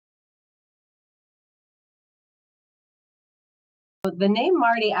The name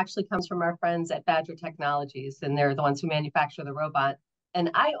Marty actually comes from our friends at Badger Technologies, and they're the ones who manufacture the robot. And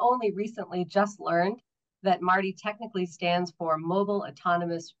I only recently just learned that Marty technically stands for Mobile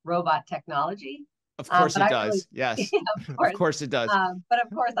Autonomous Robot Technology. Of course But it I really, does. Yes. yeah, of Of course. course it does. But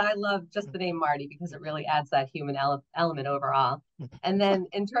of course, I love just the name Marty because it really adds that human element overall. And then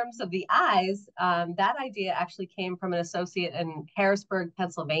in terms of the eyes, that idea actually came from an associate in Harrisburg,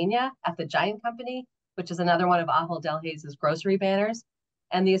 Pennsylvania at the Giant Company, which is another one of Ahold Delhaize's grocery banners.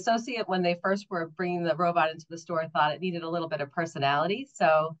 And the associate, when they first were bringing the robot into the store, thought it needed a little bit of personality.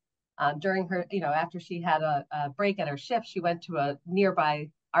 So during her, after she had a break at her shift, she went to a nearby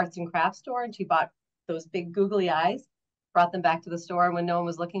arts and crafts store and she bought those big googly eyes, brought them back to the store. And when no one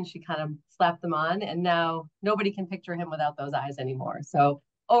was looking, she kind of slapped them on. And now nobody can picture him without those eyes anymore. So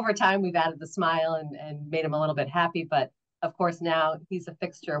over time, we've added the smile and made him a little bit happy. But of course, now he's a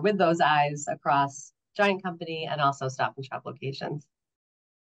fixture with those eyes across Giant Company and also Stop and Shop locations.